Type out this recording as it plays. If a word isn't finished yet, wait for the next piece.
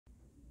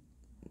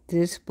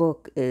This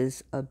book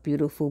is a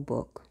beautiful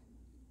book.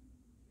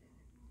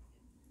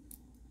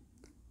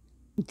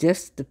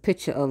 Just the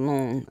picture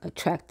alone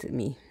attracted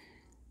me.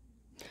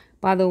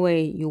 By the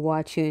way, you're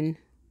watching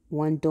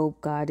One Dope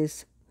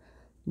Goddess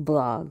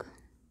blog.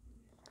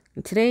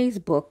 In today's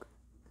book,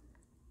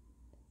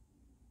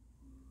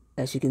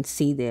 as you can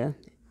see there,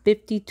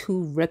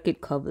 52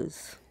 record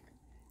covers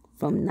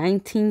from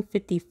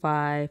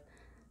 1955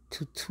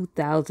 to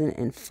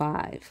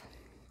 2005.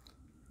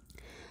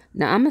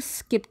 Now, I'm going to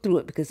skip through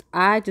it because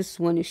I just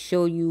want to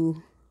show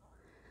you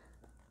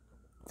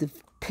the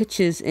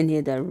pictures in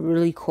here that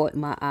really caught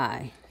my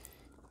eye.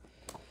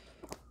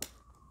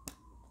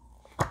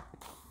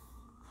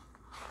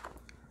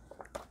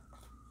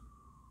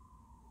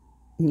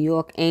 New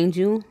York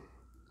Angel,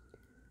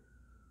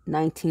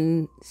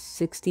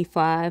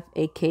 1965,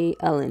 aka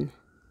Ellen.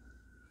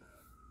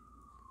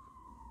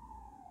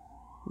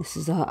 This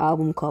is her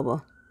album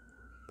cover.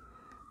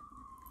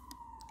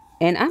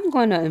 And I'm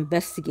going to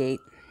investigate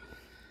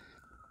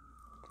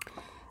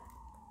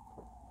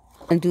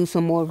and do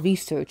some more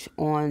research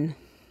on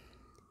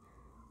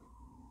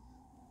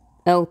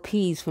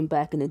LPs from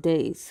back in the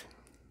days.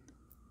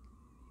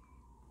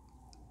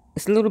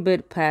 It's a little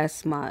bit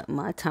past my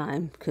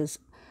time because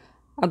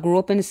I grew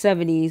up in the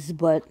 70s,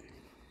 but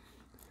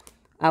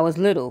I was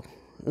little.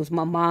 It was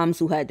my mom's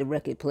who had the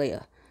record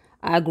player.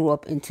 I grew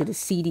up into the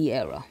CD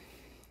era.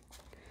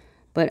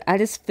 But I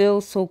just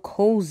feel so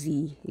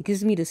cozy. It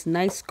gives me this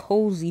nice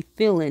cozy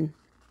feeling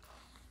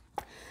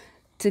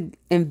to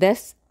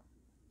invest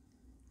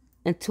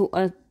into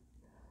a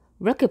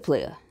record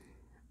player.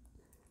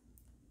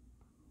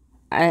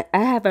 I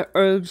have an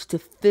urge to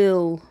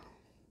feel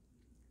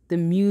the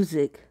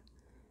music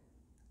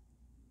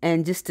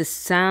and just the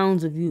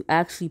sounds of you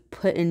actually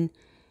putting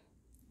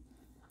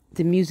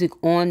the music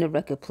on the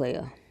record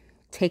player,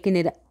 taking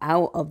it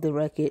out of the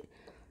record.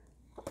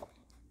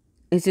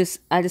 It's just,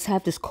 I just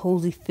have this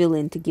cozy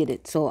feeling to get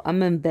it. So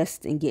I'm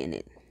invested in getting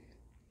it.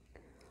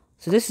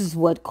 So this is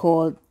what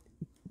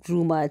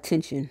drew my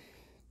attention.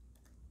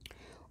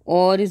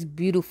 All this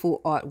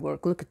beautiful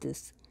artwork. Look at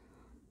this.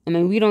 I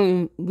mean, we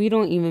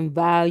don't even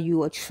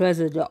value or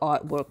treasure the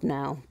artwork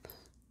now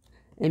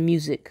in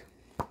music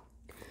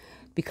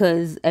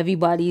because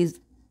everybody's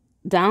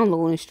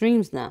downloading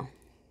streams now.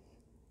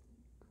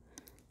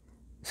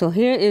 So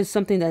here is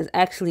something that's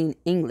actually in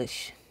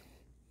English.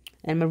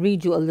 And I'm going to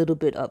read you a little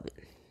bit of it.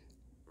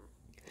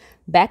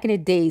 Back in the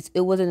days,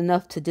 it wasn't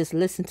enough to just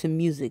listen to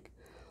music.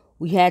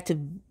 We had to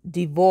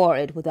devour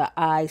it with our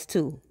eyes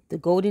too. The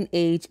golden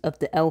age of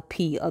the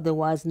LP,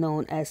 otherwise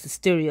known as the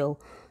stereo,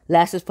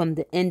 lasted from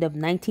the end of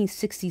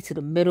 1960 to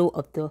the middle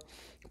of the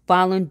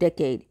following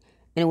decade,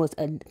 and it was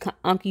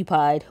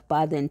occupied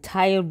by the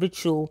entire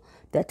ritual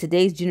that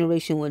today's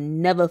generation will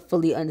never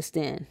fully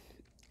understand.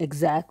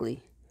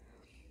 Exactly.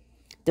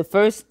 The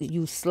first,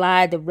 you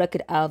slide the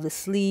record out of the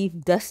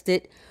sleeve, dust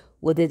it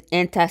with an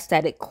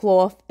anti-static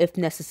cloth if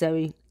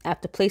necessary.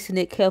 After placing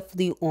it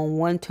carefully on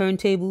one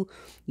turntable,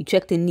 you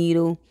check the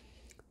needle,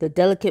 the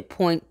delicate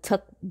point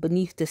tucked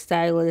beneath the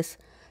stylus,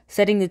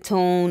 setting the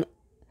tone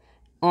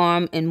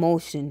arm in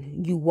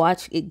motion. You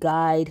watch it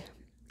guide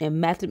in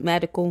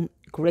mathematical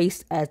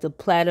grace as the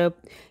platter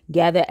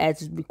gather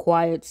at its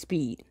required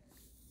speed.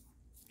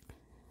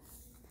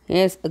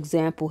 Here's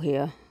example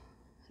here.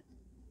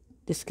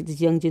 This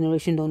young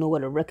generation don't know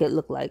what a record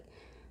look like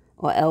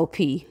or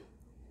LP.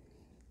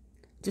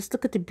 Just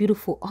look at the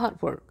beautiful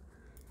artwork.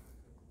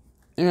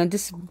 You know,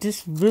 this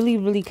really,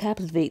 really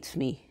captivates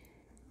me.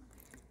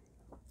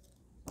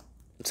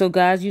 So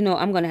guys, you know,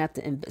 I'm going to have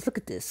to invest. Look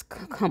at this.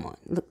 Come on.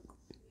 Look.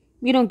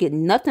 You don't get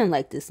nothing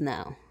like this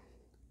now.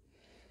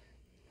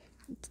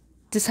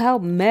 Just how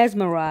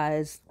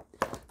mesmerized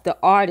the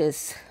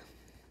artist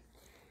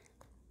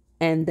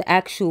and the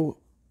actual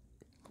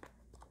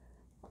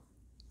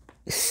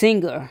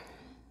singer.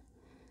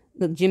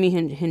 Look,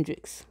 Jimi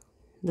Hendrix.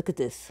 Look at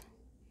this.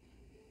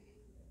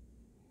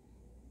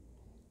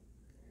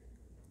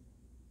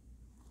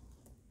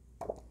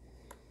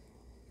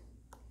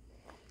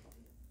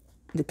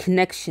 The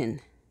connection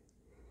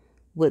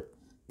with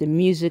the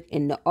music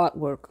and the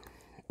artwork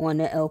on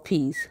the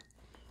LPs.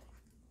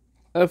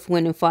 Earth,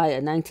 Wind and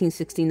Fire,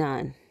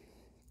 1969.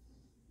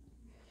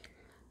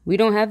 We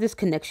don't have this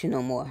connection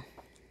no more.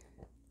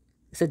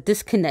 It's a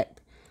disconnect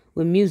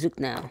with music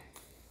now.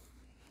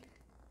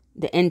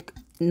 The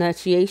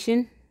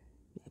Initiation.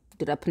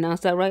 Did I pronounce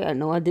that right? I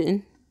know I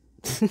didn't.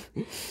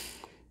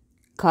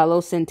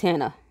 Carlos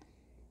Santana.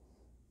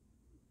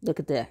 Look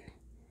at that.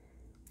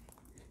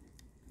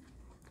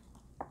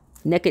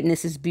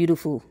 Nakedness is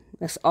beautiful.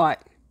 That's art.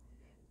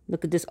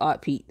 Look at this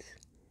art piece.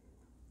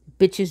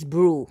 Bitches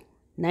Brew,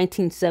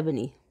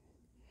 1970.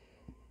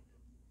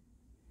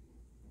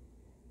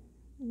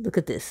 Look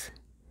at this.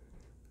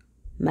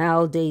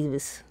 Mal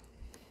Davis.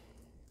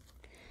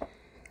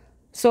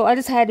 So I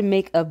just had to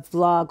make a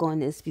vlog on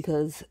this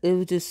because it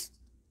was just,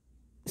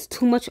 it's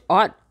too much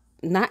art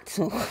not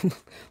to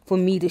for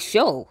me to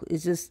show.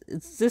 This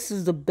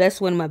is the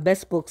best, one of my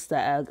best books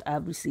that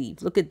I've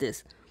received. Look at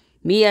this.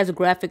 Me as a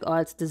graphic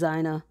arts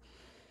designer,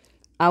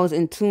 I was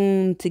in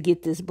tune to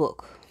get this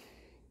book.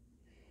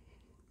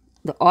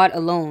 The art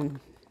alone,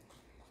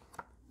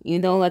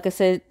 like I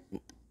said,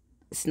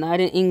 it's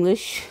not in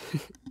English,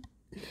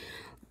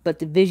 but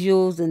the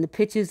visuals and the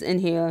pictures in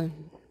here,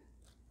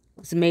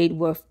 it's made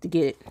worth to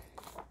get it.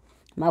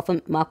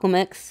 Malcolm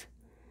X,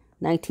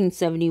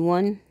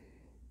 1971,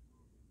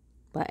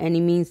 By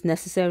Any Means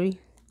Necessary.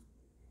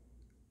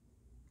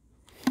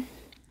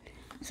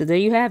 So there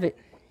you have it.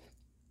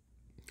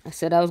 I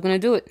said I was going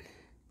to do it.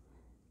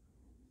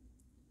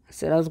 I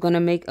said I was going to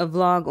make a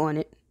vlog on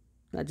it.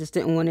 I just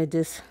didn't want to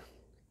just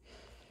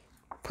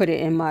put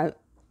it on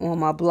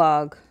my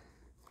blog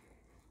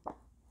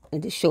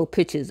and just show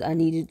pictures. I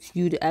needed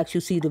you to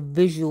actually see the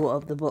visual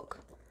of the book.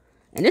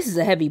 And this is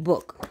a heavy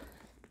book.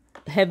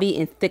 Heavy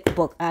and thick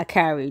book I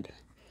carried.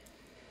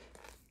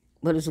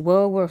 But it's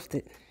well worth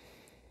it.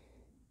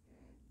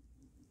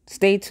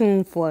 Stay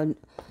tuned for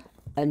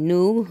a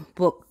new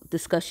book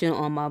discussion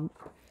on my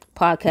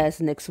podcast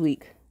next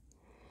week.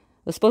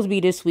 It's supposed to be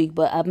this week,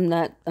 but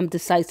I'm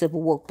decisive of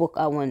what book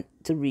I want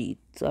to read.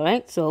 All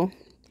right, so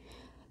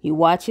you're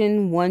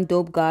watching One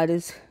Dope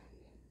Goddess.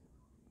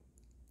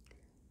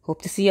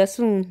 Hope to see you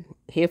soon.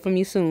 Hear from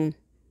you soon.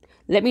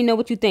 Let me know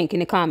what you think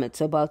in the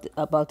comments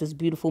about this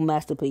beautiful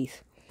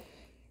masterpiece.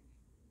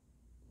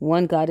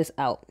 One Goddess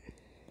out.